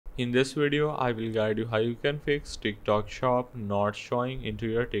In this video, I will guide you how you can fix TikTok Shop not showing into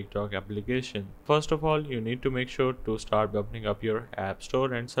your TikTok application. First of all, you need to make sure to start opening up your App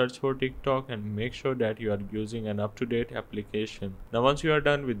Store and search for TikTok and make sure that you are using an up-to-date application. Now once you are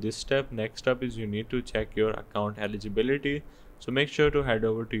done with this step, next step is you need to check your account eligibility. So make sure to head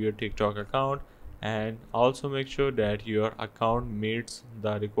over to your TikTok account and also make sure that your account meets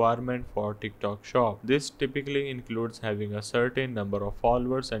the requirement for TikTok Shop. This typically includes having a certain number of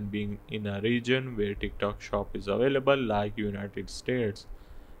followers and being in a region where TikTok Shop is available, like United States.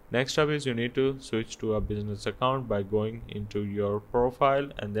 Next up is you need to switch to a business account by going into your profile,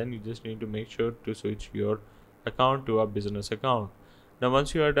 and then you just need to make sure to switch your account to a business account. Now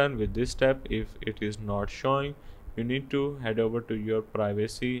once you are done with this step, if it is not showing, you need to head over to your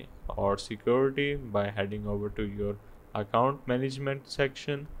privacy or security by heading over to your account management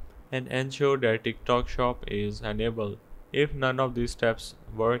section and ensure that TikTok Shop is enabled. If none of these steps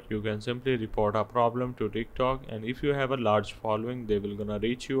work, you can simply report a problem to TikTok, and if you have a large following, they will gonna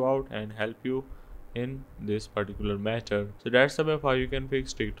reach you out and help you in this particular matter. So that's about how you can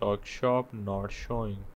fix TikTok Shop not showing.